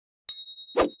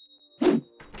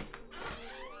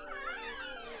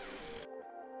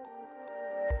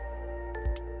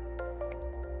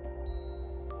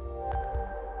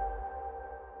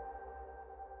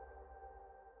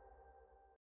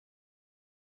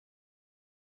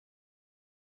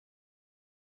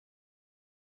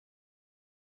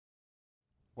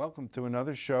Welcome to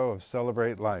another show of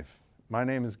Celebrate Life. My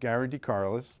name is Gary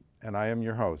Carolis, and I am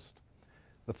your host.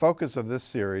 The focus of this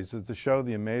series is to show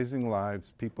the amazing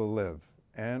lives people live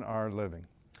and are living.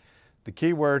 The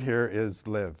key word here is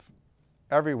live.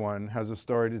 Everyone has a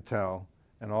story to tell,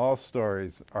 and all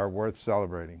stories are worth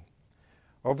celebrating.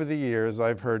 Over the years,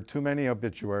 I've heard too many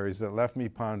obituaries that left me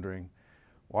pondering,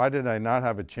 why did I not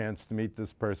have a chance to meet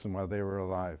this person while they were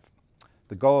alive?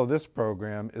 The goal of this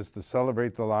program is to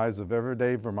celebrate the lives of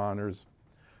everyday Vermonters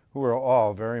who are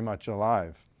all very much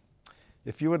alive.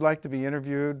 If you would like to be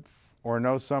interviewed or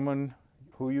know someone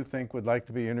who you think would like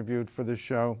to be interviewed for this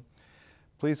show,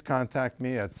 please contact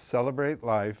me at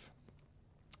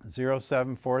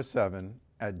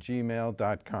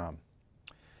celebratelife0747@gmail.com.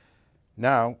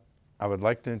 Now, I would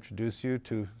like to introduce you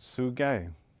to Sue Gay.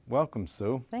 Welcome,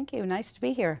 Sue. Thank you. Nice to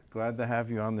be here. Glad to have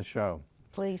you on the show.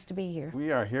 Pleased to be here.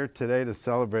 We are here today to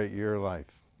celebrate your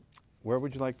life. Where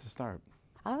would you like to start?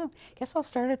 I guess I'll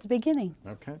start at the beginning.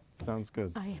 Okay, sounds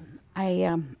good.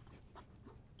 I'm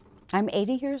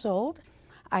 80 years old.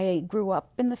 I grew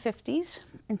up in the 50s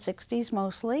and 60s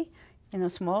mostly in a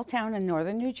small town in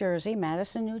northern New Jersey,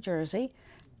 Madison, New Jersey,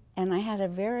 and I had a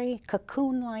very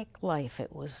cocoon-like life.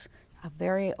 It was a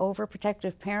very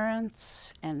overprotective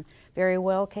parents and very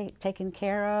well taken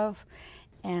care of,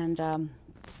 and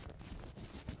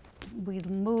we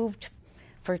moved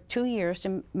for 2 years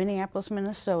to Minneapolis,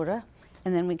 Minnesota,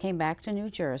 and then we came back to New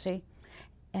Jersey.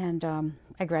 And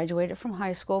I graduated from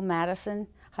high school, Madison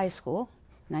High School,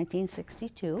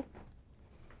 1962.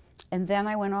 And then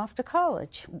I went off to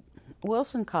college,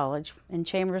 Wilson College in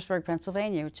Chambersburg,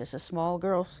 Pennsylvania, which is a small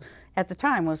girls, at the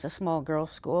time was a small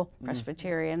girls' school,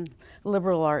 Presbyterian,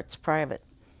 liberal arts, private.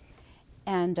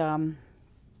 And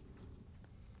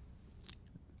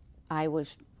I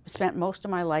spent most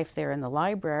of my life there in the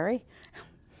library.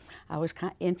 I was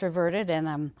kind of introverted,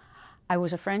 and I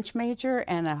was a French major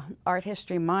and an art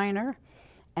history minor,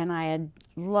 and I had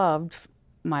loved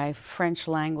my French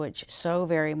language so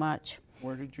very much.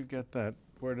 Where did you get that?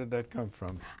 Where did that come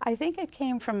from? I think it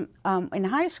came from, in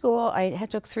high school, I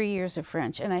took 3 years of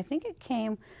French, and I think it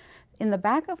came, in the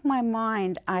back of my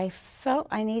mind, I felt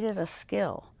I needed a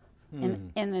skill.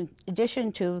 In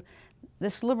addition to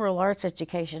this liberal arts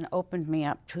education opened me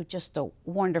up to just a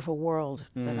wonderful world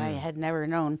that I had never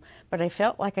known, but I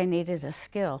felt like I needed a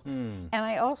skill. And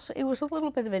I also, it was a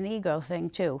little bit of an ego thing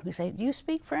too. You say, do you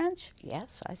speak French?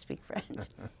 Yes, I speak French.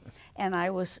 And I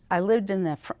lived in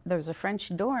there was a French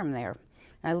dorm there.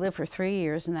 I lived for 3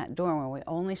 years in that dorm where we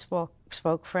only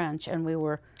spoke French, and we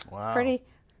were pretty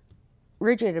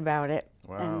rigid about it.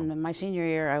 And in my senior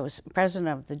year, I was president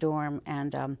of the dorm,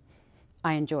 and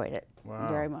I enjoyed it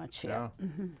very much. Yeah.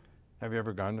 Have you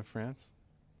ever gone to France?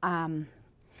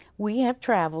 We have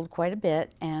traveled quite a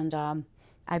bit, and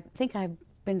I think I've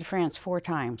been to France 4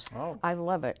 times. Oh. I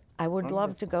love it. I would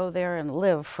love to go there and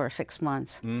live for 6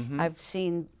 months. I've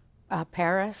seen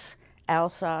Paris,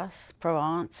 Alsace,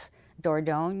 Provence,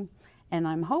 Dordogne, and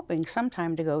I'm hoping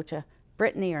sometime to go to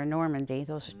Brittany or Normandy.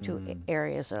 Those are 2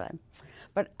 areas that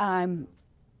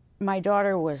my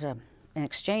daughter was an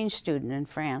exchange student in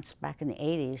France back in the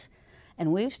 80s,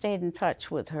 and we've stayed in touch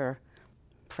with her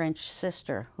French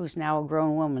sister, who's now a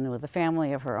grown woman with a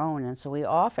family of her own, and so we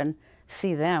often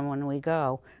see them when we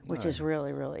go, which is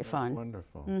really, really fun.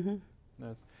 Wonderful.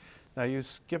 Now, you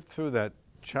skipped through that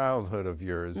childhood of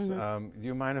yours. Do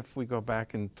you mind if we go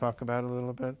back and talk about it a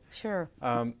little bit? Sure.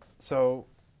 So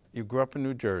you grew up in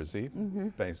New Jersey,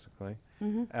 basically.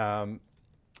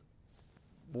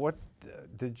 What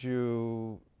did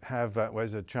you have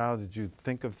as a child? Did you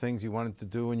think of things you wanted to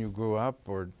do when you grew up,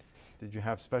 or did you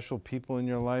have special people in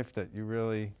your life that you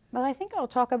really... Well, I think I'll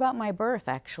talk about my birth,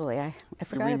 actually. I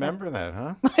forgot. You remember that,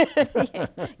 huh?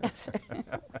 Yes.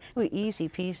 Easy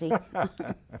peasy.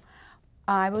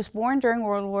 I was born during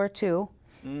World War II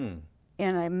in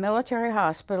a military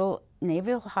hospital,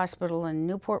 Naval Hospital in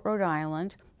Newport, Rhode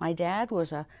Island. My dad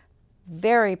was a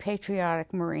very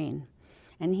patriotic Marine,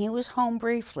 and he was home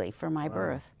briefly for my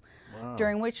birth,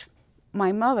 during which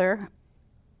my mother,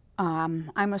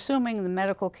 I'm assuming the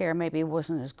medical care maybe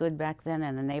wasn't as good back then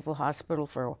in a naval hospital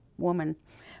for a woman,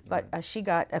 but she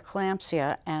got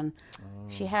eclampsia, and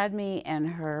she had me, and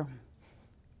her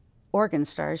organ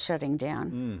started shutting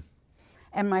down.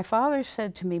 And my father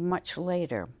said to me much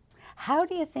later, how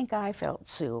do you think I felt,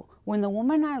 Sue, when the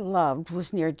woman I loved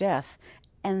was near death,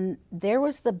 and there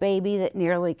was the baby that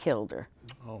nearly killed her?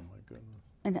 Oh, my goodness.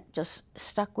 And it just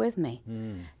stuck with me.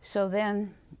 So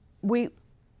then we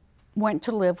went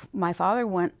to live, my father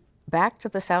went back to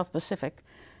the South Pacific,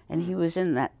 and he was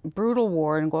in that brutal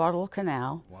war in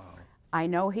Guadalcanal. Wow. I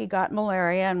know he got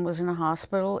malaria and was in a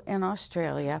hospital in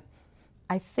Australia.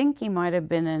 I think he might have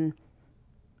been in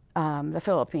the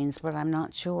Philippines, but I'm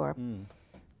not sure.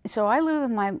 So I lived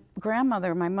with my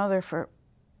grandmother, my mother, for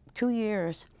 2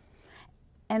 years.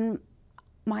 And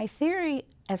my theory,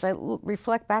 as I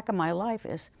reflect back on my life,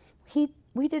 is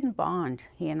we didn't bond,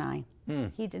 he and I.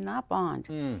 He did not bond.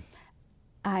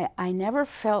 I never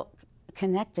felt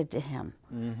connected to him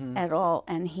at all,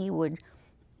 and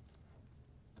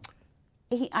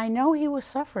I know he was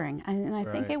suffering, and I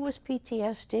think it was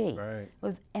PTSD.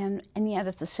 And yet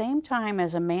at the same time,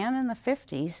 as a man in the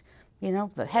 50s, you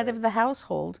know, the head of the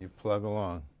household. You plug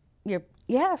along.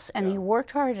 Yes, and he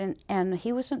worked hard, and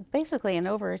he was basically an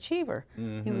overachiever.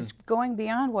 He was going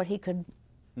beyond what he could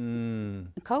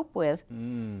cope with.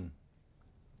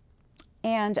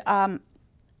 And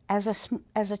as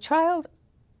a child,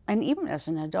 and even as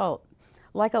an adult,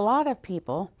 like a lot of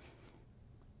people,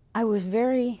 I was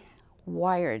very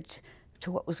wired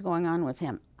to what was going on with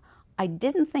him. I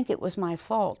didn't think it was my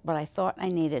fault, but I thought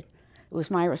it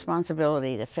was my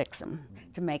responsibility to fix him,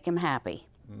 to make him happy.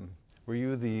 Were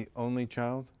you the only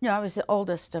child? No, I was the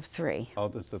oldest of 3.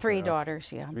 Oldest of 3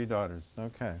 daughters, yeah. 3 daughters,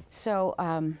 okay. So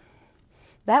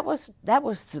that was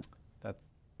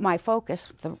my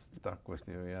focus. Stuck with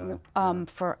you, yeah.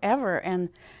 Forever. And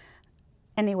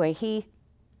anyway,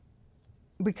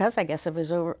 because I guess of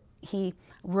he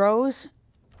rose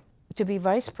to be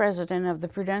vice president of the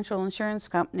Prudential Insurance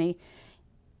Company,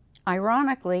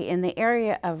 ironically, in the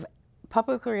area of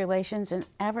public relations and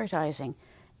advertising.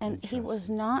 And he was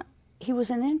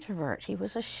an introvert. He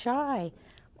was a shy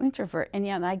introvert. And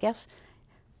yet, I guess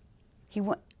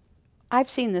I've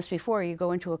seen this before. You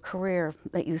go into a career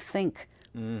that you think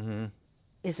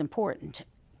is important.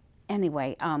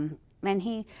 Anyway, and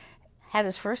he had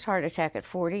his first heart attack at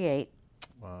 48.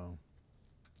 Wow.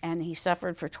 And he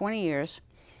suffered for 20 years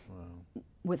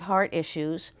with heart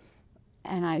issues.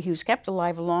 And he was kept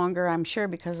alive longer, I'm sure,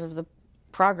 because of the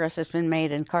progress that's been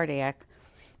made in cardiac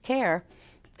care,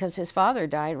 because his father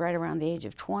died right around the age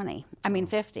of 20. I mean,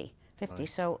 50. Right.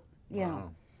 So, you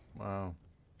know. Wow.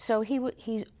 So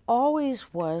he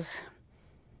always was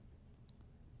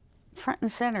front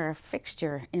and center, a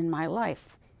fixture in my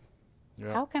life.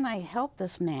 Yep. How can I help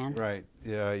this man? Right.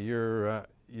 Yeah.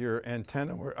 Your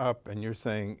antenna were up, and you're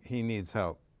saying he needs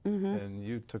help, and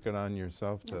you took it on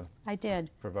yourself to. I did.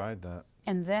 Provide that.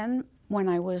 And then when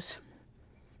I was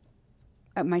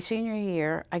at my senior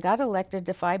year, I got elected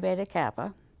to Phi Beta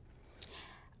Kappa.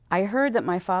 I heard that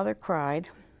my father cried.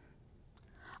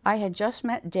 I had just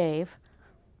met Dave,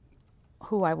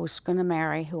 who I was going to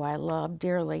marry, who I loved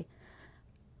dearly.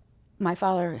 My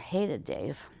father hated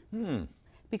Dave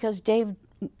because Dave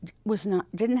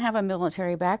didn't have a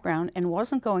military background and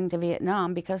wasn't going to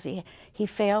Vietnam because he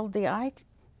failed the eye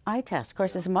test. Of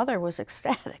course, his mother was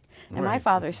ecstatic, and my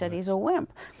father said he's a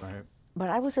wimp. Right. But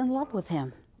I was in love with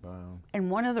him. Wow.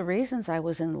 And one of the reasons I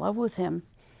was in love with him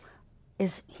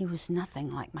is he was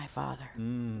nothing like my father.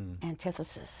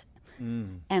 Antithesis.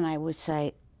 And I would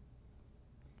say,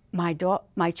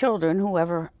 my children,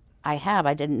 whoever I have,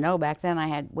 I didn't know back then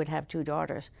I would have 2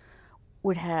 daughters,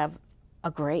 would have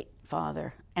a great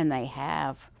father, and they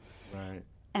have. Right.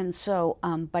 And so,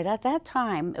 but at that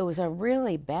time, it was a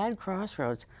really bad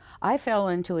crossroads. I fell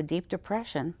into a deep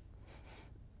depression,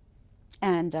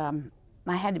 and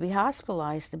I had to be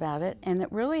hospitalized about it, and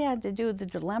it really had to do with the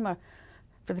dilemma.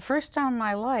 For the first time in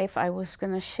my life, I was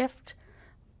going to shift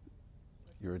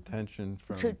your attention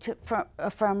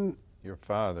from your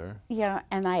father. Yeah,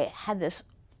 and I had this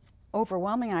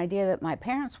overwhelming idea that my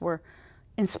parents were,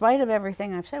 in spite of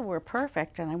everything I've said, were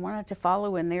perfect, and I wanted to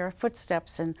follow in their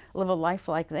footsteps and live a life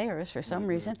like theirs for some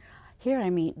reason. Here I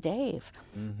meet Dave,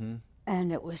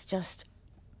 and it was just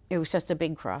a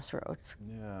big crossroads.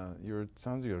 Yeah, it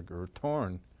sounds like you were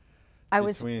torn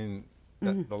between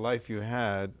the life you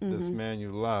had, this man you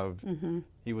loved.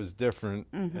 He was different,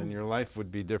 and your life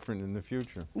would be different in the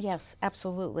future. Yes,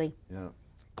 absolutely. Yeah.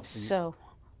 So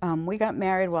we got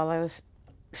married while I was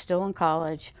still in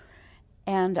college,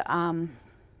 and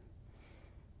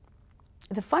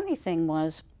the funny thing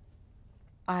was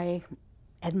I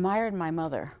admired my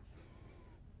mother,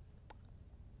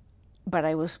 but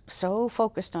I was so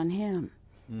focused on him.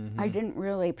 I didn't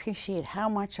really appreciate how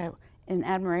much in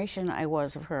admiration I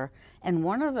was of her. And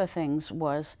one of the things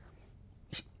was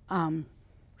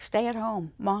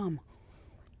stay-at-home mom.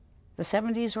 The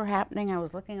 70s were happening. I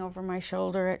was looking over my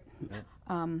shoulder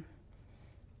at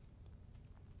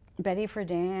Betty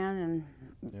Friedan,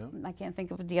 and I can't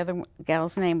think of what the other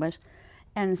gal's name was,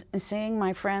 and seeing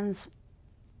my friends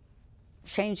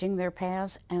changing their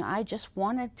paths, and I just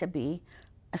wanted to be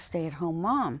a stay-at-home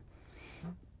mom.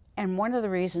 And one of the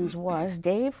reasons was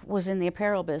Dave was in the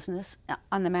apparel business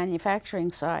on the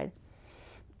manufacturing side,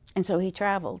 and so he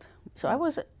traveled. So I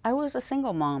was a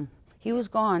single mom. He was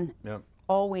gone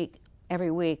all week,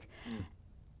 every week.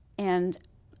 And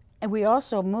we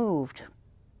also moved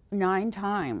 9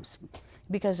 times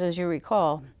because, as you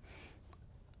recall,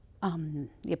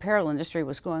 the apparel industry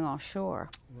was going offshore.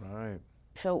 Right.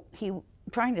 So he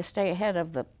trying to stay ahead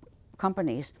of the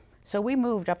companies. So we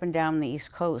moved up and down the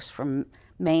East Coast from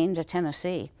Maine to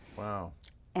Tennessee. Wow.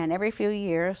 And every few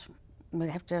years, we'd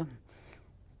have to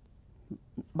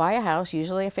buy a house,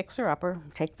 usually a fixer-upper,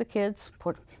 take the kids,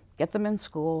 get them in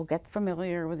school, get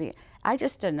familiar with the... I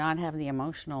just did not have the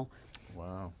emotional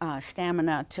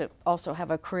stamina to also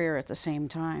have a career at the same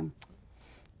time.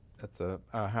 That's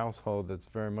a household that's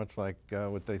very much like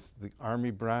what the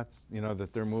Army brats, you know,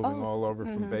 that they're moving all over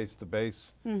from base to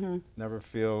base. Never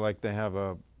feel like they have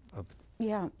an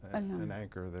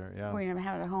anchor there. Yeah. We never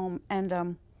had a home.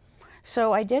 And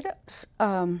so I did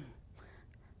some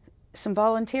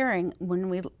volunteering when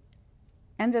we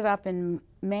ended up in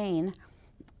Maine.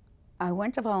 I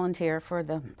went to volunteer for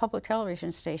the public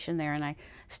television station there, and I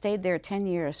stayed there 10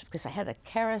 years because I had a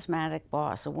charismatic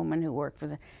boss, a woman who worked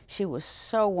for she was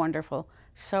so wonderful,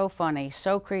 so funny,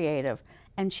 so creative,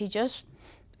 and she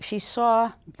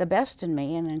saw the best in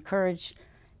me and encouraged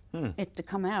it to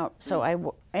come out. So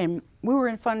and we were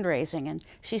in fundraising, and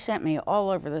she sent me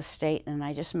all over the state, and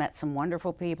I just met some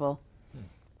wonderful people.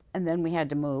 And then we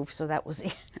had to move, so that was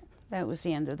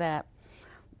the end of that.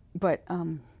 But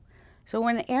so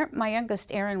when my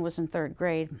youngest Aaron was in 3rd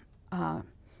grade,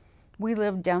 we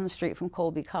lived down the street from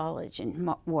Colby College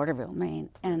in Waterville, Maine,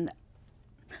 and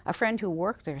a friend who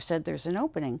worked there said there's an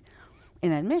opening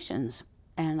in admissions,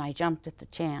 and I jumped at the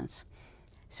chance.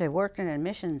 So I worked in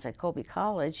admissions at Colby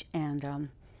College and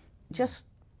just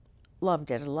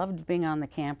loved it. I loved being on the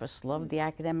campus, loved the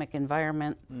academic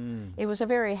environment. It was a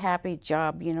very happy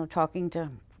job, you know, talking to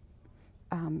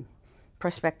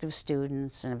prospective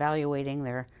students and evaluating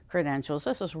their credentials.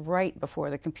 This was right before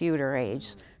the computer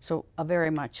age, so a very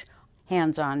much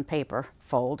hands-on paper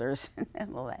folders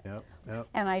and all that.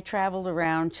 And I traveled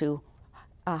around to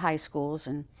high schools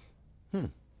and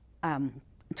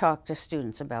talked to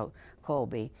students about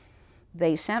Colby.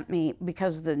 They sent me,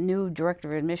 because the new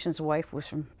director of admissions' wife was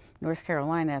from North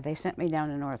Carolina, they sent me down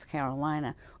to North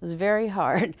Carolina. It was very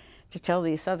hard to tell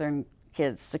these southern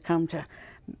kids to come to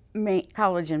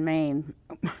college in Maine,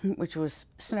 which was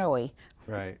snowy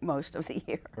most of the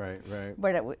year.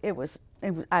 But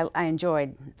I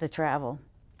enjoyed the travel.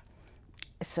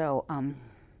 So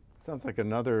sounds like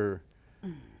another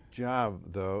job,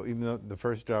 though, even though the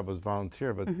first job was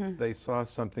volunteer, but they saw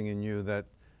something in you that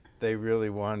they really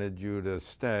wanted you to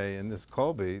stay. And this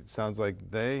Colby, sounds like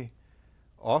they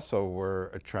also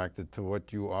were attracted to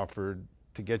what you offered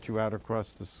to get you out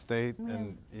across the state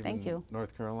and even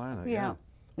North Carolina. Yeah.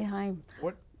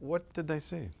 What did they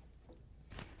see?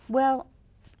 Well,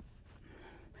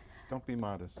 don't be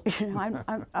modest.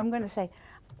 I'm going to say,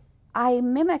 I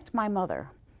mimicked my mother.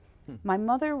 My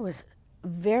mother was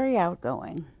very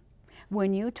outgoing.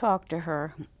 When you talked to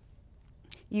her,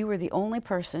 you were the only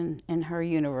person in her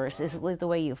universe, is the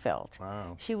way you felt.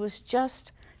 She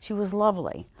was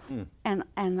lovely. And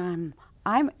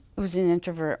I was an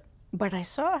introvert, but I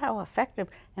saw how effective,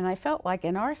 and I felt like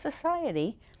in our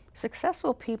society,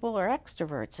 successful people are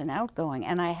extroverts and outgoing,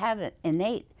 and I had an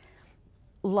innate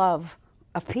love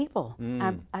of people.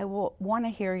 I will want to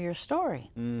hear your story.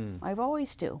 I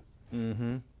always do.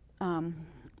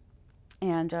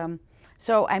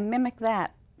 So I mimicked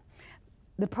that.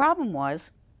 The problem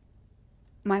was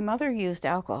my mother used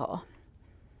alcohol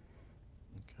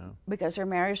because her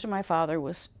marriage to my father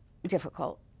was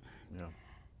difficult.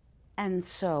 And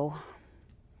so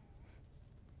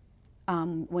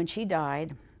when she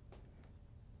died,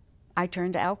 I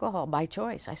turned to alcohol by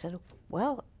choice. I said,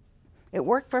 well, it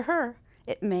worked for her.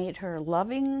 It made her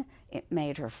loving, it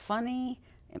made her funny,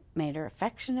 it made her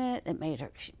affectionate, it made her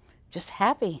just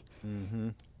happy.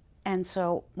 And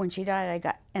so when she died, I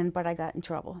got in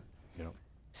trouble.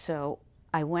 So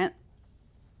I went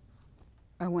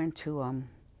to,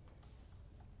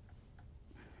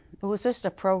 it was just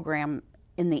a program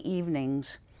in the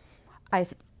evenings.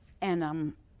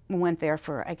 Went there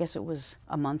for, I guess it was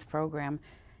a month program.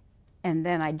 And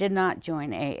then I did not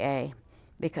join AA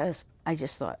because I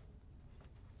just thought,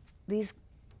 these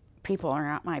people are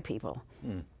not my people.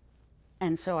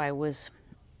 And so I was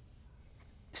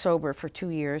sober for 2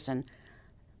 years, and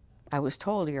I was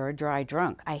told, you're a dry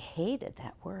drunk. I hated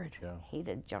that word.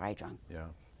 Hated dry drunk.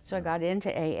 So I got into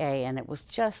AA, and it was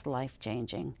just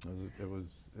life-changing. It was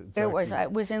It was. exactly. I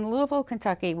was in Louisville,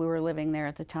 Kentucky. We were living there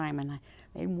at the time, and I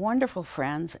made wonderful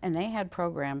friends, and they had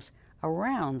programs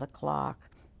around the clock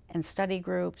and study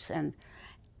groups, and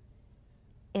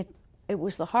it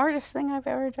was the hardest thing I've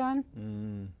ever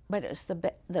done, but it was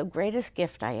the greatest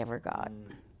gift I ever got.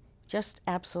 Just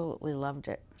absolutely loved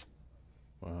it.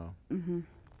 Wow.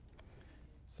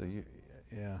 So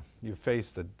you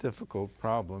faced a difficult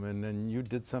problem, and then you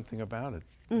did something about it.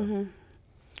 And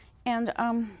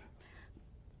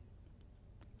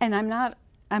I'm not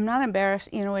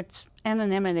embarrassed. You know, it's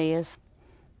anonymity is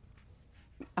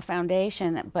a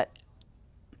foundation, but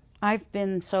I've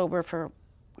been sober for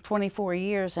 24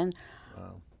 years, and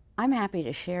Wow. I'm happy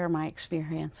to share my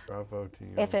experience Bravo to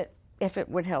you. if it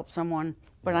would help someone.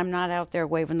 But I'm not out there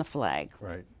waving the flag.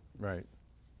 Right, right.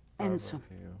 And Bravo so,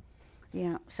 to you.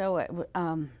 yeah, so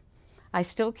I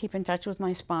still keep in touch with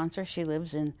my sponsor. She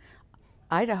lives in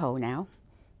Idaho now.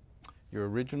 Your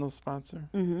original sponsor?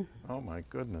 Oh my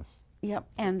goodness. Yep,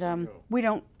 and we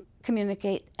don't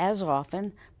communicate as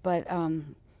often, but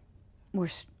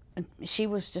she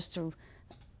was just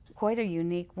quite a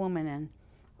unique woman, and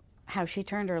how she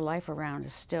turned her life around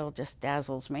is still just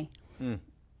dazzles me.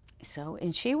 So,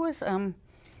 and she was a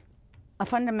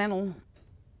fundamental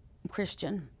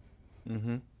Christian,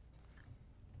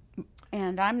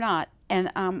 and I'm not,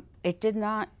 and it did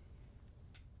not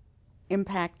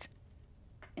impact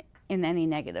in any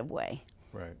negative way.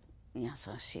 Right. Yeah,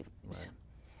 so she. Right.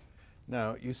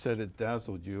 Now, you said it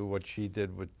dazzled you what she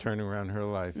did with turning around her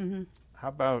life. How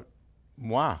about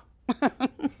moi?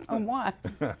 Oh, what?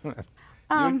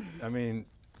 I mean,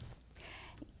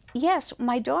 Yes,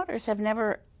 my daughters have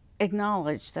never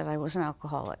acknowledged that I was an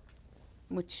alcoholic,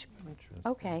 which, interesting.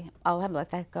 okay, I'll have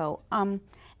let that go.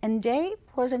 And Dave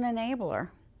was an enabler.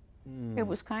 It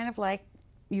was kind of like,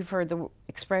 you've heard the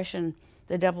expression,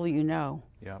 the devil you know.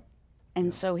 Yeah.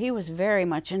 And so he was very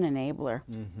much an enabler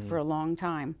for a long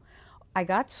time. I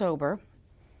got sober,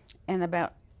 and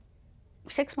about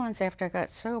 6 months after I got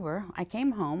sober, I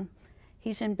came home.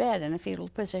 He's in bed in a fetal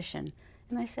position.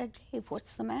 And I said, Dave,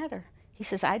 what's the matter? He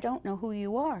says, I don't know who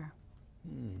you are.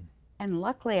 And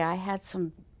luckily, I had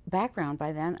some background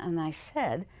by then, and I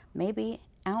said, maybe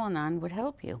Al-Anon would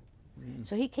help you.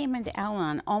 So he came into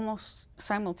Al-Anon almost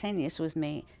simultaneous with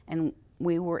me, and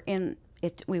we were in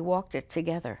it, we walked it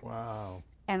together. Wow.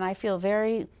 And I feel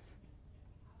very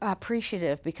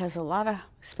appreciative, because a lot of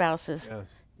spouses Yes.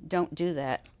 don't do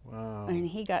that. Wow. And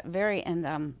he got very,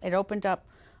 and it opened up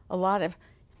a lot of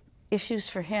issues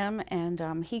for him,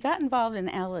 and he got involved in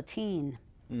Alateen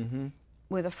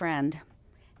with a friend,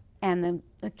 and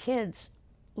the kids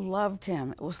loved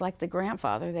him. It was like the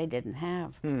grandfather they didn't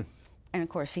have. And of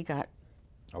course, he got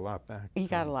A lot back.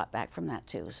 a lot back from that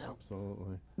too, so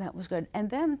Absolutely. that was good. And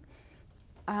then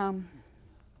I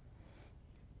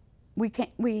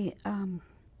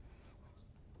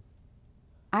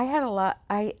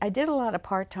did a lot of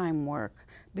part-time work,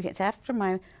 because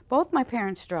after both my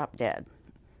parents dropped dead,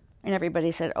 and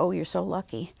everybody said, oh, you're so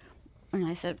lucky. And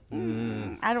I said,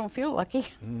 I don't feel lucky.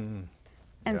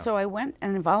 And so I went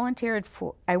and volunteered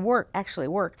actually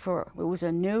worked for, it was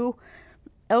a new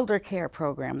elder care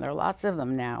program. There are lots of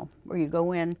them now, where you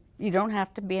go in, you don't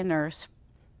have to be a nurse.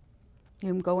 You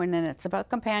can go in, and it's about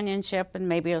companionship and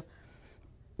maybe a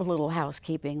little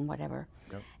housekeeping, whatever.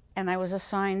 Yep. And I was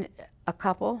assigned a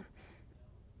couple.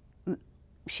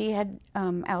 She had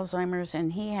Alzheimer's,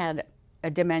 and he had a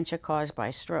dementia caused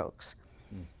by strokes.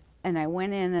 And I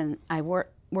went in, and I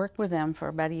worked with them for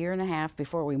about 1.5 years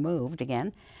before we moved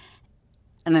again.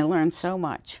 And I learned so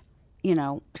much,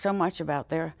 so much about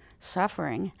their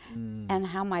suffering and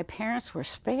how my parents were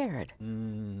spared.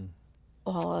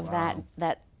 All of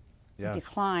that Yes.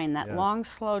 decline, that Yes. long,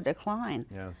 slow decline.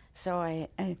 Yes. So I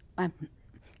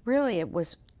really,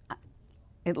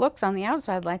 it looks on the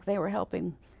outside like I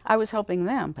was helping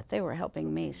them, but they were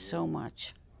helping me so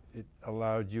much. It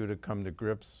allowed you to come to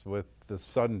grips with the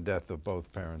sudden death of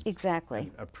both parents. Exactly.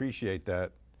 And appreciate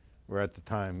that, where at the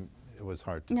time it was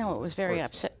hard to do No, it that, was of very course.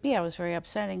 upset. Yeah, it was very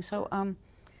upsetting. So,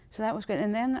 so that was good.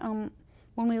 And then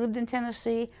when we lived in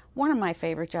Tennessee, one of my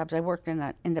favorite jobs, I worked in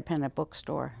an independent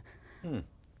bookstore.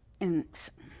 And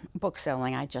book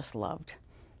selling, I just loved.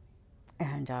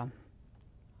 And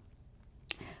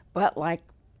but like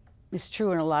it's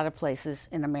true in a lot of places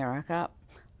in America,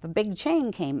 the big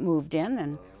chain moved in,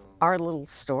 and our little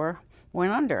store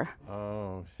went under.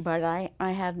 Oh. But I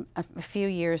had a few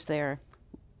years there,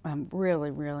 really,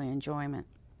 really enjoyment.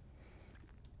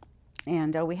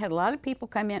 And we had a lot of people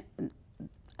come in.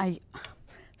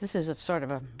 This is a sort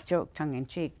of a joke, tongue in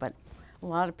cheek, but a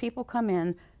lot of people come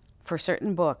in for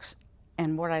certain books,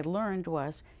 And what I learned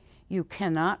was you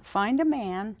cannot find a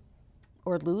man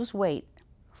or lose weight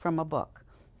from a book.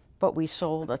 But we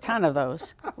sold a ton of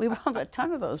those. We sold a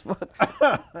ton of those books.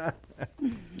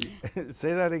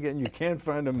 Say that again. You can't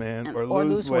find a man or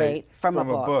lose weight from a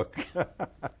book.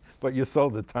 But you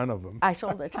sold a ton of them. I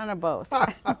sold a ton of both.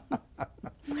 That's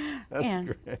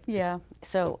great. Yeah.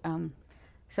 So,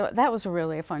 so that was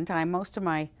really a fun time. Most of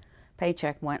my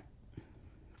paycheck went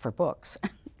for books.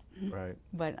 Right.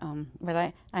 But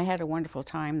I had a wonderful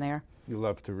time there. You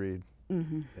love to read.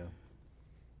 Mm-hmm. Yeah.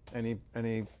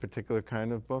 Any particular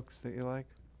kind of books that you like?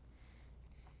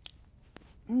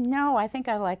 No, I think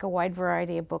I like a wide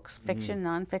variety of books, fiction,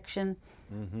 nonfiction.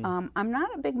 Mm-hmm. I'm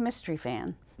not a big mystery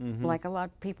fan, like a lot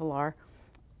of people are.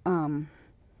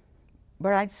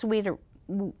 But I just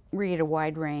read a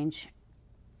wide range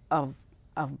of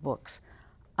books.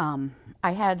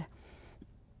 I had,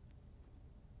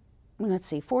 let's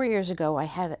see, 4 years ago,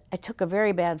 I took a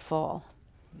very bad fall,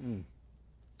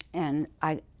 and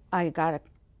I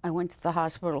went to the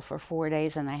hospital for 4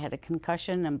 days, and I had a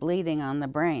concussion and bleeding on the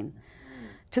brain.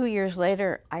 2 years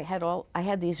later, I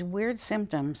had these weird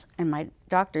symptoms, and my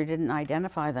doctor didn't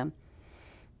identify them.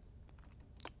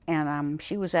 And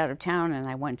she was out of town, and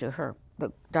I went to her.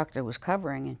 The doctor was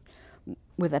covering, and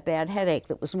with a bad headache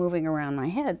that was moving around my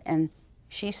head, and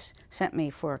she sent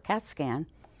me for a CAT scan.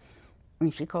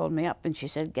 And she called me up, and she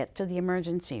said, "Get to the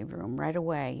emergency room right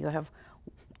away. You have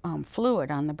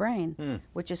fluid on the brain,"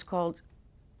 which is called.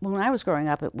 When I was growing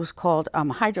up, it was called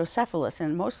hydrocephalus,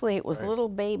 and mostly it was little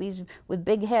babies with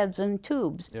big heads and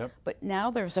tubes. Yep. But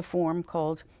now there's a form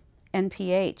called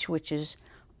NPH, which is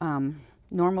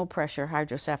normal pressure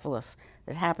hydrocephalus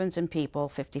that happens in people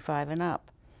 55 and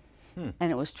up.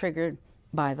 And it was triggered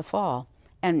by the fall.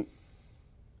 And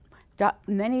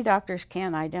many doctors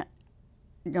don't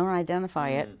identify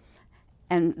it,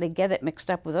 and they get it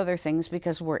mixed up with other things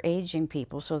because we're aging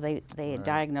people, so they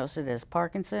diagnose it as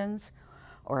Parkinson's,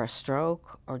 or a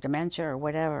stroke, or dementia, or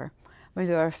whatever. I mean,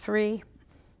 there are three,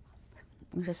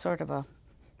 this is sort of a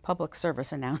public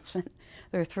service announcement,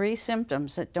 there are three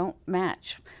symptoms that don't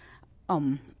match.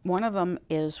 One of them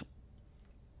is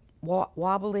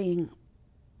wobbling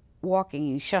walking.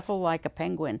 You shuffle like a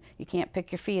penguin. You can't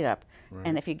pick your feet up. Right.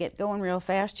 And if you get going real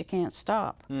fast, you can't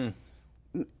stop.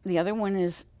 The other one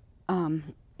is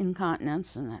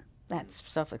incontinence, and that's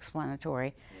self-explanatory.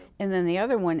 Yep. And then the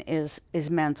other one is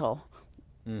mental.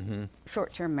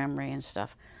 Short-term memory and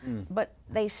stuff. But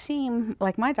they seem,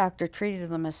 like my doctor treated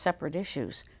them as separate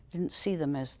issues, didn't see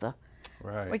them as the,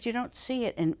 but you don't see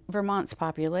it in Vermont's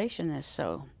population is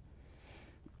so.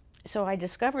 So I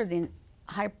discovered the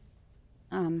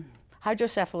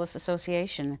Hydrocephalus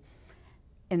Association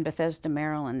in Bethesda,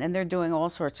 Maryland, and they're doing all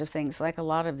sorts of things, like a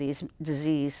lot of these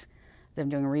disease. They're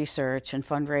doing research and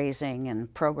fundraising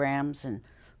and programs and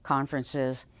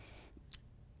conferences.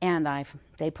 And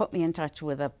they put me in touch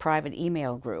with a private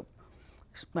email group.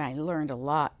 I learned a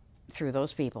lot through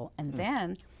those people. And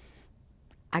then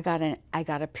I got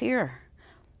a peer.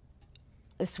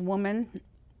 This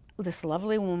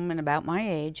lovely woman about my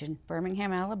age in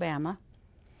Birmingham, Alabama,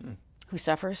 who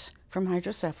suffers from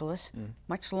hydrocephalus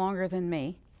much longer than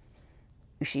me.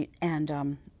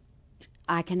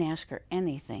 I can ask her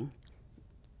anything,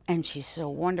 and she's so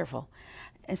wonderful.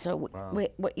 And so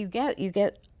what you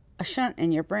get a shunt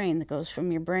in your brain that goes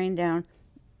from your brain down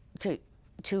to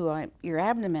your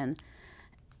abdomen,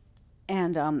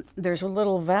 and there's a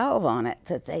little valve on it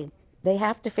that they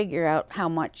have to figure out how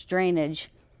much drainage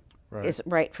is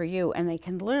right for you, and they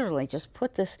can literally just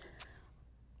put this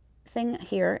thing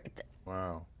here.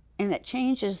 Wow. And it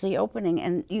changes the opening,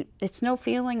 and it's no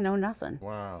feeling, no nothing.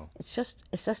 Wow. It's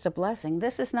just a blessing.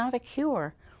 This is not a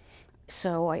cure.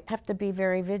 So I have to be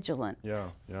very vigilant.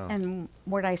 Yeah, yeah. And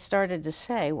what I started to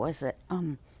say was that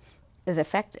it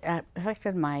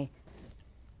affected my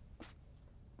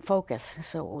focus.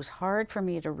 So it was hard for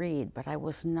me to read, but I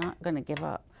was not going to give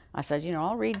up. I said,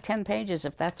 I'll read 10 pages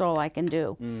if that's all I can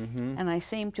do. And I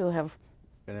seem to have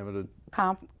been able to.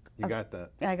 You got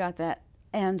that. I got that,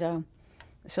 and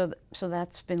so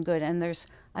that's been good. And there's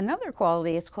another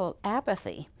quality. It's called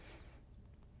apathy,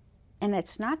 and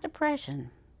it's not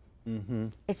depression.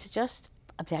 It's just,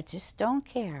 I just don't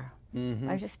care.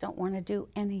 I just don't want to do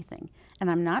anything.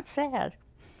 And I'm not sad.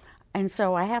 And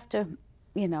so I have to,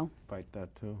 fight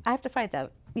that too. I have to fight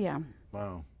that, yeah.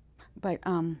 Wow. But,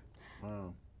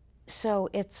 wow. So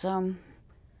it's,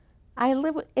 I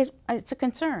live with, it's a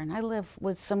concern. I live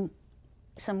with some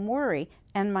worry.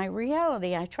 And my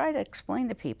reality, I try to explain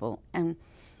to people, and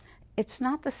it's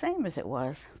not the same as it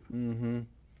was.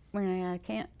 I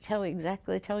can't tell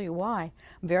you why.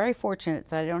 I'm very fortunate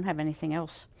that I don't have anything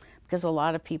else, because a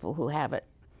lot of people who have it,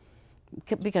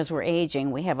 because we're aging,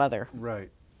 we have other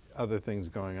other things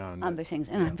going on. Other things,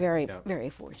 and I'm very, very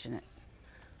fortunate.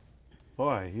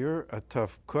 Boy, you're a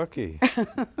tough cookie.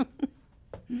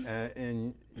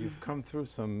 And you've come through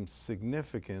some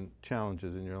significant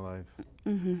challenges in your life.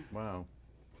 Wow.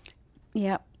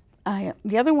 Yeah.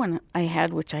 The other one I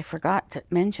had, which I forgot to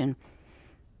mention,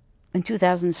 in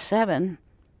 2007,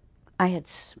 I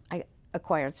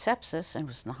acquired sepsis and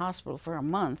was in the hospital for a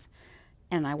month,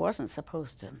 and I wasn't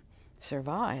supposed to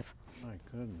survive. My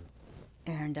goodness.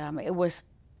 And it was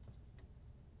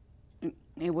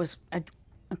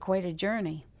quite a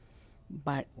journey,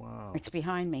 but it's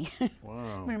behind me.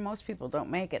 Wow. I mean, most people don't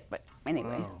make it, but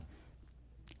anyway. Wow.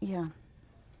 Yeah.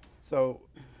 So,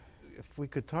 if we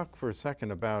could talk for a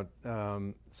second about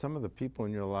some of the people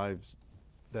in your lives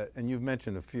that, and you've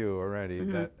mentioned a few already,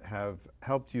 that have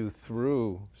helped you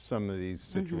through some of these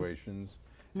situations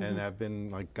and have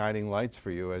been like guiding lights for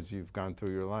you as you've gone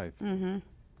through your life.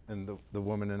 And the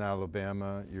woman in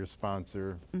Alabama, your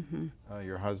sponsor,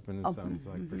 your husband, it sounds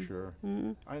like, for sure.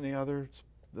 Any other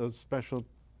those special?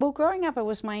 Well, growing up, it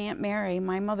was my Aunt Mary,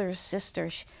 my mother's sister.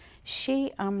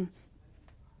 She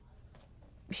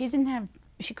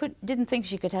didn't think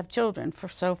she could have children,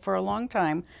 so for a long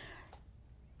time,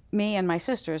 me and my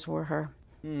sisters were her.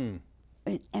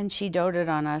 And she doted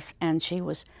on us, and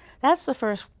that's the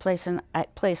first place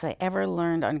I ever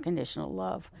learned unconditional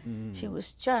love. She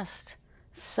was just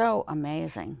so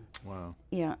amazing. Wow.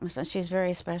 Yeah, so she's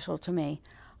very special to me.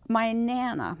 My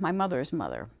Nana, my mother's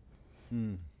mother,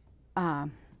 and I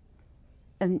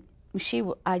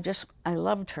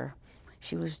loved her.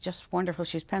 She was just wonderful.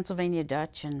 She was Pennsylvania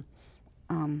Dutch, and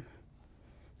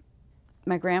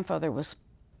my grandfather was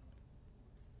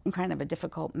kind of a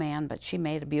difficult man, but she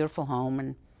made a beautiful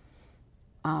home,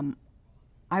 and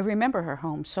I remember her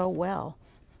home so well.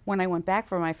 When I went back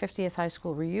for my 50th high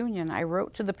school reunion, I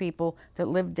wrote to the people that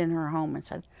lived in her home and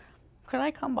said, could I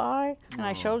come by? And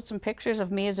I showed some pictures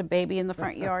of me as a baby in the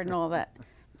front yard and all that.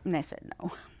 And they said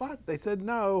no. What? They said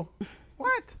no?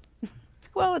 What?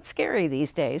 Well, it's scary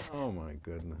these days. Oh my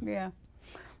goodness. Yeah.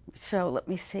 So let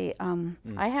me see.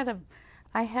 I had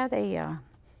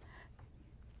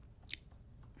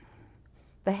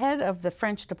the head of the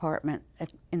French department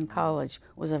in college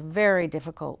was a very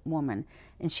difficult woman,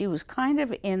 and she was kind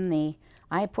of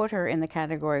I put her in the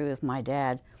category with my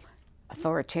dad,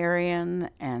 authoritarian,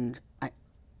 and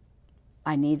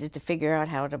I needed to figure out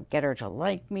how to get her to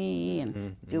like me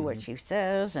and do what she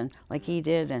says, and like he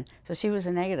did, and so she was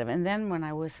a negative. And then when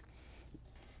I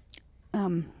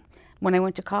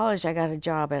went to college, I got a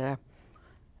job at a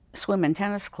swim and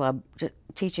tennis club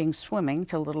teaching swimming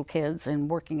to little kids and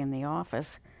working in the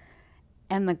office.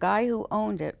 And the guy who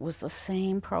owned it was the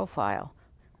same profile.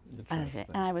 And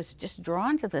I was just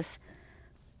drawn to this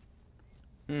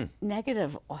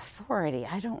negative authority.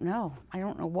 I don't know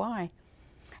why.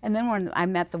 And then when I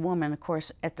met the woman, of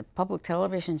course, at the public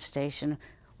television station,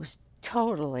 was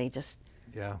totally just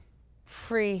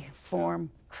free form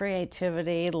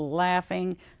creativity,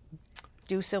 laughing,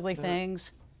 do silly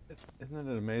things. Isn't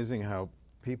it amazing how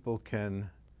people can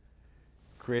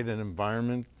create an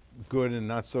environment, good and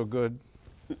not so good?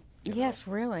 Yes,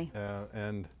 really.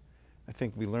 And I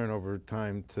think we learn over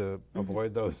time to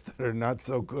avoid those that are not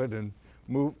so good and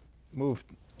move for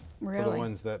the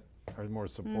ones that are more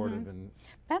supportive. And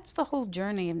that's the whole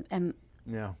journey. And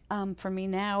for me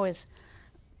now is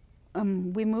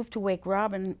we moved to Wake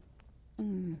Robin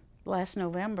last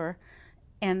November,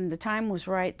 and the time was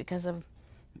right because of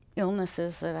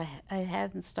illnesses that I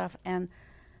had and stuff. And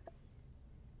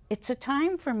it's a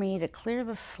time for me to clear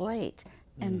the slate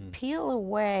and peel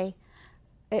away.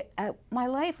 My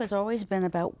life has always been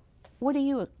about, what do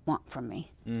you want from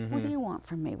me? What do you want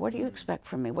from me? What do you expect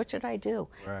from me? What should I do?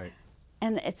 Right.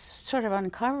 And it's sort of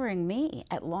uncovering me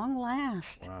at long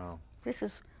last. Wow.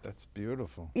 That's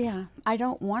beautiful. Yeah. I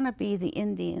don't want to be the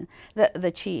Indian,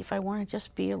 the chief. I want to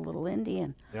just be a little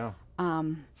Indian. Yeah.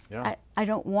 I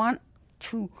don't want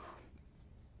to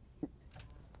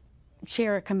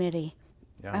chair a committee.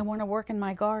 Yeah. I want to work in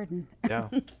my garden. Yeah.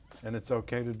 And it's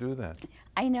okay to do that.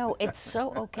 I know, it's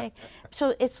so okay.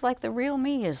 So it's like the real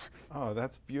me is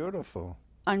that's beautiful.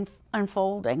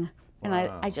 Unfolding. And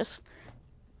I just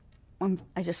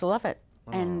love it.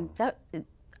 And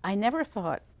I never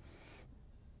thought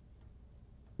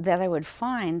that I would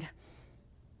find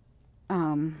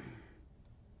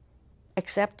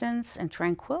acceptance and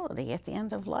tranquility at the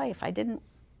end of life. I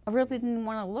really didn't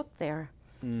want to look there.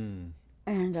 And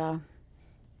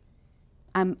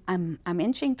I'm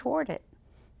inching toward it.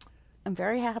 I'm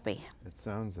very happy. It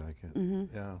sounds like it.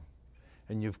 Yeah.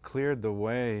 And you've cleared the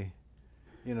way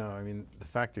you know, I mean, the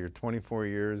fact that you're 24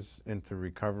 years into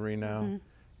recovery now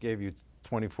gave you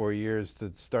 24 years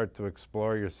to start to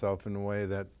explore yourself in a way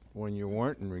that when you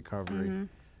weren't in recovery,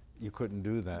 you couldn't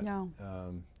do that. No.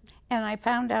 And I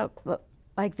found out,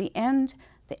 like, the end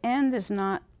is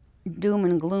not doom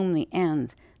and gloom, the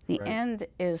end. The end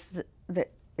is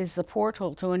the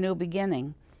portal to a new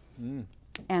beginning.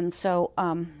 And so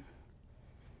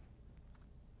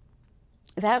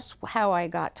that's how I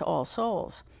got to All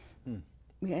Souls.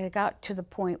 I got to the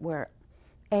point where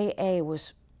AA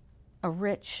was a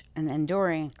rich and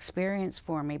enduring experience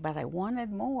for me, but I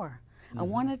wanted more. I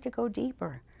wanted to go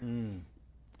deeper.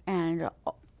 And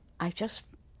I just,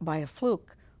 by a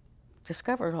fluke,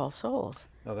 discovered All Souls.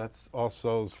 Now that's All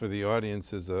Souls, for the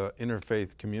audience, is a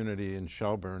interfaith community in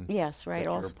Shelburne. Yes, right.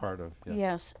 That you're a part of.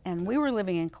 Yes, and we were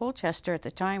living in Colchester at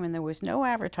the time, and there was no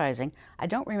advertising. I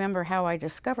don't remember how I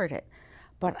discovered it,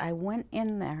 but I went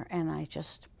in there and I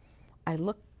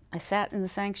sat in the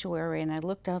sanctuary and I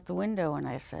looked out the window and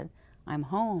I said, I'm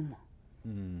home.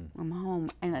 I'm home.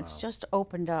 And it's just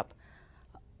opened up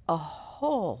a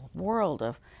whole world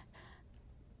of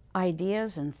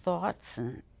ideas and thoughts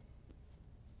and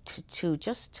to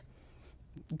just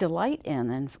delight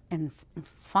in and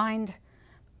find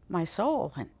my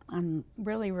soul. And I'm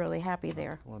really, really happy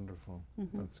there. That's wonderful.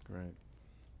 That's great.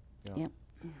 Yep.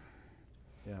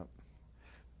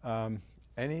 Yeah.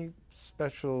 Any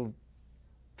special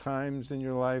times in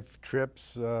your life,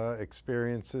 trips,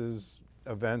 experiences,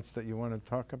 events that you want to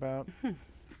talk about?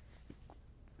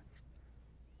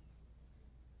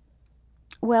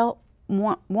 Well,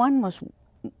 one was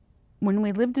when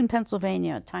we lived in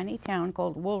Pennsylvania, a tiny town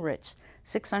called Woolwich,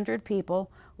 600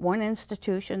 people, one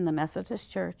institution, the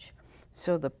Methodist Church.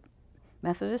 So the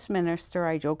Methodist minister,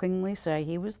 I jokingly say,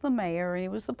 he was the mayor, he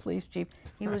was the police chief,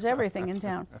 he was everything in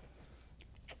town.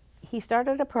 He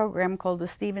started a program called the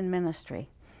Stephen Ministry,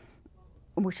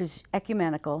 which is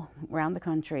ecumenical around the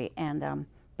country. And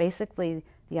basically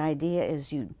the idea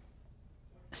is you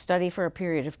study for a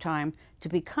period of time to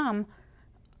become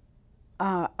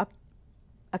a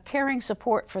caring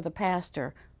support for the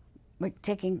pastor, like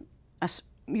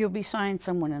you'll be assigned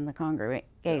someone in the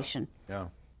congregation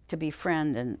to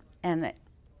befriend, and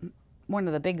one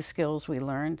of the big skills we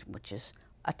learned, which is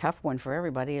a tough one for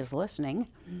everybody, is listening.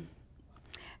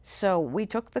 So we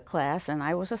took the class, and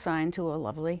I was assigned to a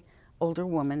lovely older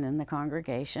woman in the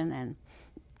congregation,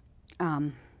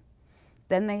 and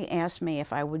then they asked me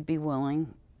if I would be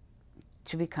willing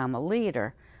to become a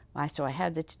leader. So I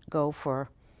had to go for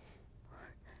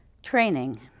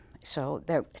training. So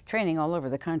they're training all over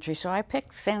the country. So I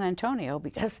picked San Antonio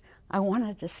because I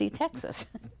wanted to see Texas.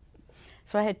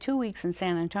 So I had 2 weeks in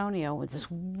San Antonio with this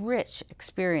rich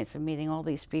experience of meeting all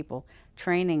these people,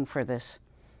 training for this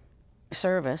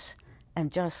service,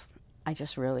 and I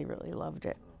just really, really loved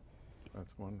it.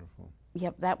 That's wonderful.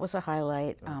 Yep, that was a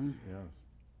highlight. Yes.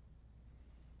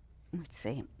 Let's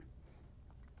see.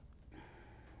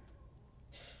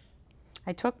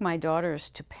 I took my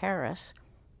daughters to Paris.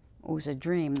 It was a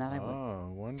dream that I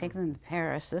would take them to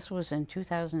Paris. This was in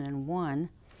 2001.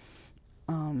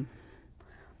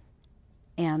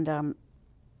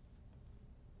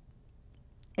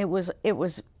 It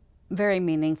was very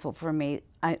meaningful for me.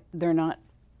 They're not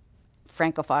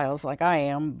Francophiles like I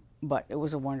am, but it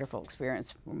was a wonderful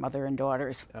experience for mother and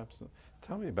daughters. Absolutely.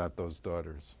 Tell me about those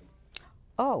daughters.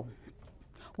 Oh,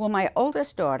 well, my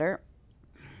oldest daughter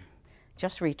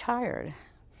just retired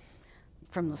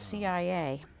from the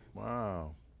CIA.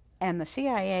 Wow. And the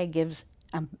CIA gives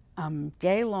a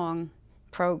day-long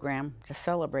program to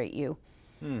celebrate you.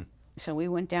 So we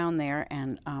went down there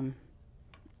and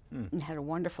had a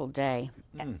wonderful day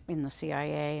in the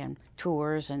CIA and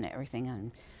tours and everything.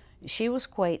 And she was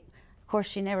quite, of course,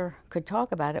 she never could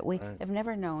talk about it. We have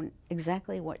never known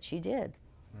exactly what she did.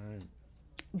 Right.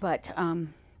 But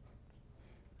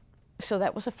so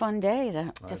that was a fun day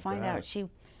to find out.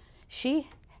 She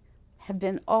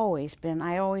had always been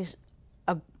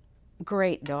a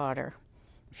great daughter.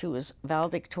 She was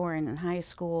valedictorian in high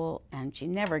school, and she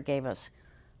never gave us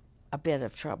a bit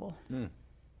of trouble.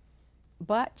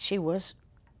 But he was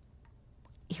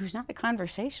not a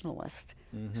conversationalist.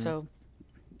 So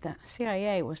the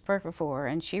CIA was perfect for her,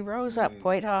 and she rose up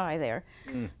quite high there.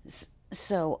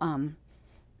 So,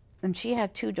 and she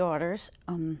had 2 daughters.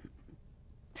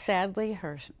 Sadly,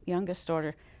 her youngest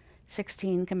daughter,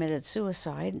 16, committed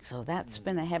suicide, so that's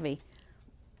been a heavy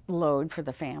load for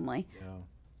the family.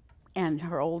 And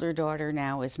her older daughter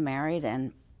now is married,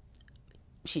 and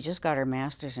she just got her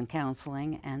master's in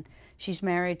counseling, and she's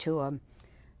married to a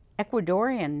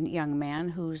Ecuadorian young man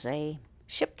who's a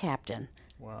ship captain.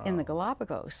 in the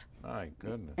Galapagos. My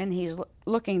goodness. And he's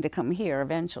looking to come here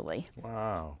eventually.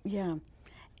 Wow. Yeah.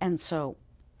 And so,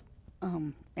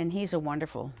 and he's a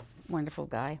wonderful, wonderful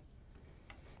guy.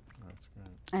 That's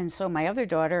great. And so my other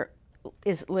daughter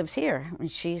lives here,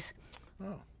 and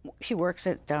she works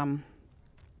at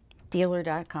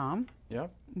dealer.com.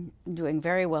 Yep. Doing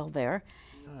very well there.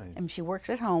 Nice. And she works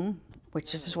at home,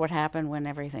 which is what happened when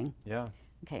everything. Yeah.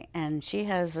 Okay. And she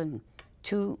has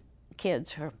 2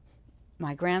 kids.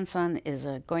 My grandson is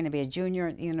going to be a junior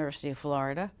at the University of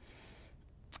Florida,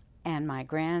 and my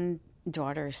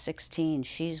granddaughter is 16.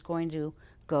 She's going to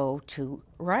go to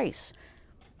Rice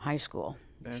High School.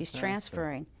 Fantastic. She's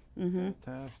transferring.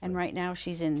 Fantastic. And right now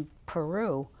she's in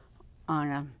Peru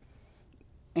on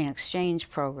an exchange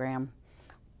program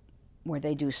where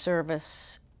they do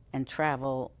service and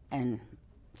travel and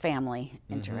family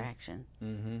interaction.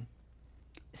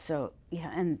 So,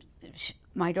 yeah, and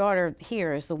my daughter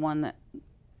here is the one that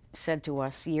said to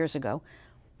us years ago,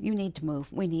 you need to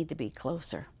move, we need to be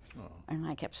closer. And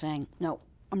I kept saying, no,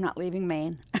 I'm not leaving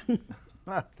Maine. And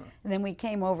then we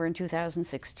came over in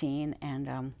 2016,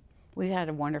 and we had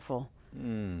a wonderful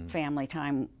family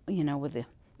time, you know, with the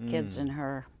kids and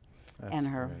her. That's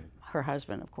and great. her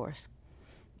husband, of course.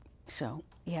 So,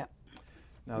 yeah.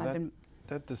 Now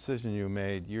that decision you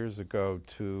made years ago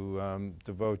to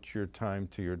devote your time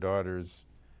to your daughters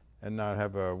and not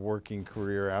have a working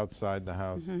career outside the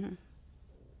house,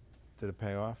 did it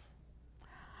pay off?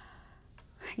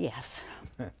 Yes.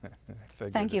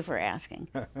 Thank you for asking.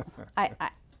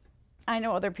 I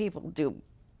know other people do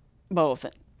both.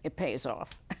 It pays off.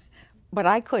 But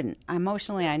I couldn't.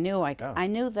 Emotionally, I knew I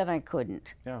knew that I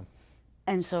couldn't. Yeah.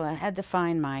 And so I had to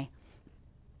find my,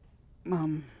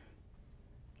 you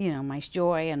know, my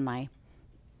joy and my,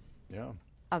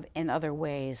 in other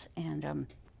ways. And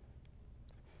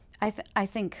I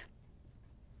think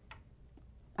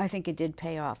it did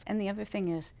pay off. And the other thing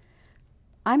is,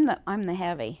 I'm the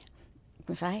heavy,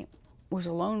 because I was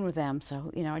alone with them.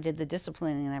 So you know, I did the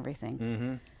disciplining and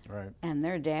everything. Right. And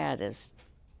their dad is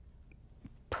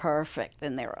perfect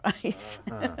in their eyes.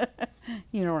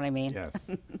 You know what I mean?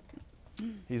 Yes.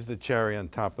 He's the cherry on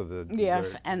top of the dessert.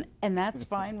 Yes, and that's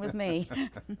fine with me.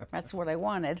 That's what I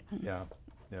wanted. Yeah,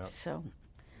 yeah. So,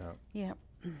 yeah.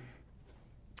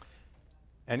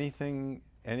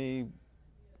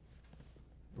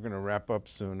 We're going to wrap up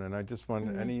soon, and I just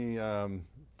want any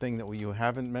thing that you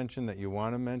haven't mentioned that you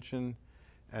want to mention,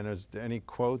 and is there any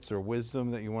quotes or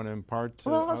wisdom that you want to impart to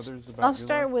others about I'll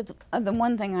start with the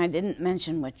one thing I didn't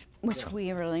mention, which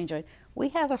we really enjoyed. We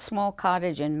had a small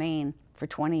cottage in Maine for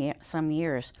 20-some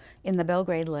years in the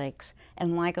Belgrade Lakes,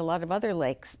 and like a lot of other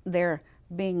lakes, they're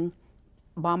being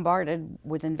bombarded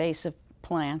with invasive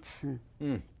plants and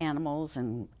animals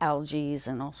and algae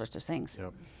and all sorts of things.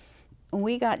 Yep.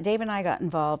 Dave and I got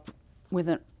involved with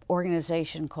an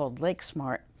organization called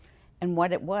LakeSmart, and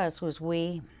what it was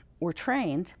we were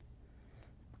trained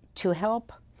to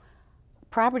help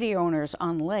property owners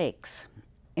on lakes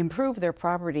improve their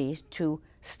property to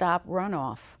stop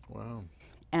runoff. Wow.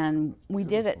 And we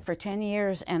did it for 10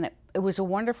 years, and it was a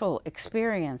wonderful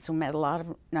experience. We met a lot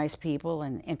of nice people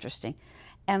and interesting,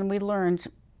 and we learned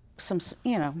some,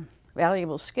 you know,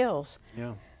 valuable skills.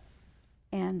 Yeah.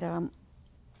 And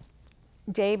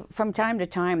Dave, from time to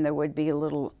time, there would be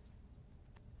little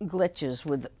glitches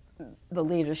with the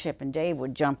leadership, and Dave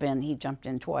would jump in. He jumped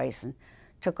in twice and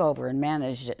took over and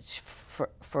managed it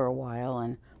for a while,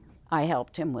 and I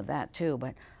helped him with that too.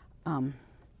 But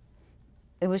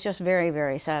it was just very,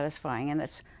 very satisfying, and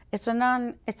it's an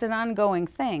ongoing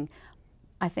thing.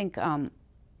 I think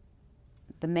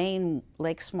the Maine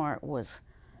LakeSmart was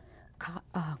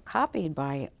copied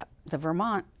by the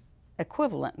Vermont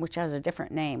equivalent, which has a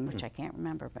different name, which I can't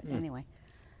remember. But anyway,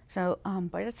 so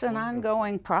but it's an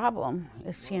ongoing problem.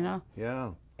 It's, you know,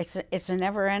 it's a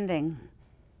never-ending.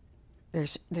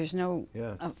 There's no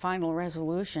final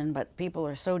resolution, but people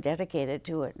are so dedicated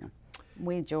to it.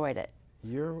 We enjoyed it.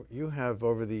 You have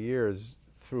over the years,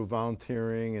 through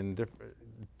volunteering and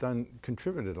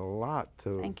contributed a lot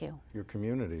to your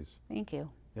communities. Thank you.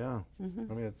 Yeah,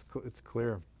 I mean it's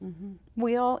clear.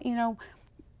 We all, you know,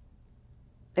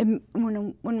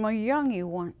 when we're young, you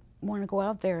want to go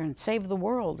out there and save the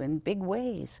world in big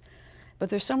ways, but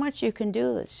there's so much you can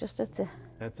do that's just at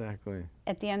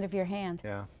the end of your hand.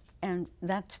 Yeah. And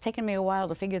that's taken me a while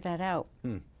to figure that out.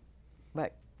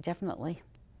 But definitely.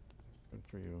 Good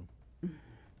for you.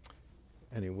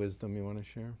 Any wisdom you want to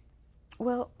share?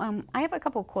 Well, I have a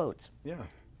couple quotes. Yeah.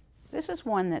 This is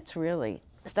one that's really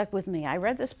stuck with me. I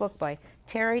read this book by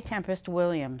Terry Tempest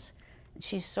Williams.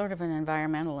 She's sort of an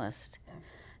environmentalist.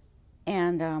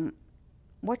 And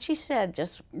what she said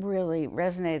just really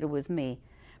resonated with me.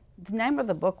 The name of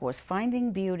the book was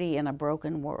Finding Beauty in a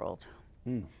Broken World.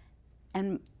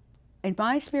 And in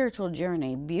my spiritual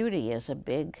journey, beauty is a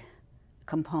big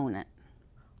component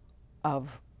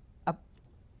of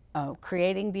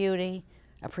creating beauty,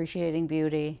 appreciating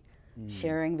beauty,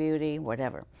 sharing beauty,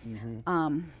 whatever.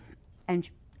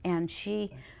 And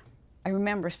she, I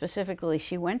remember specifically,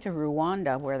 she went to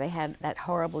Rwanda where they had that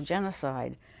horrible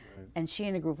genocide, and she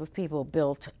and a group of people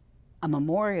built a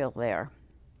memorial there.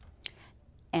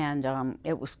 And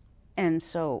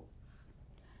so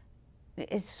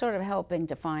it's sort of helping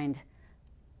to find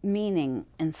meaning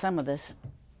in some of this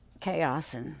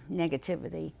chaos and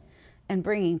negativity and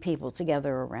bringing people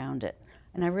together around it.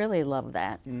 And I really love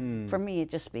that. For me,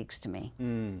 it just speaks to me.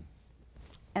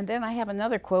 And then I have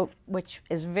another quote, which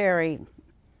is very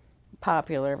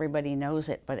popular. Everybody knows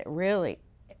it, but it really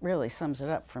sums it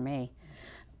up for me.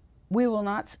 We will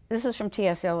not, this is from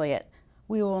T.S. Eliot,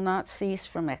 we will not cease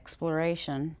from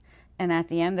exploration, and at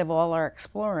the end of all our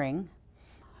exploring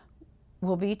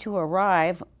will be to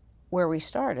arrive where we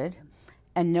started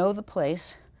and know the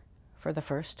place for the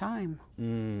first time.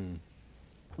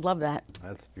 Love that.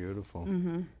 That's beautiful.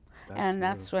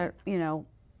 That's what, you know,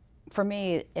 for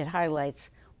me, it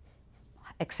highlights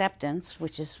acceptance,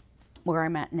 which is where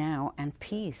I'm at now, and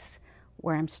peace,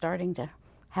 where I'm starting to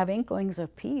have inklings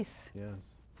of peace.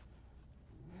 Yes.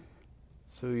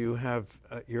 So you have,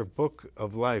 your book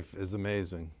of life is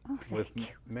amazing. Oh, thank you.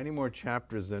 Many more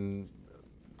chapters than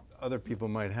other people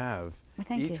might have. Well,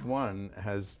 thank you. Each one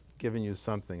has given you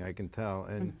something, I can tell.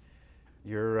 And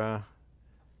you're,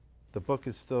 the book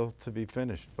is still to be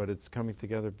finished, but it's coming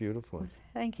together beautifully.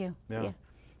 Thank you. Yeah.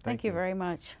 Thank you very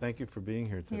much. Thank you for being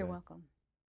here today. You're welcome.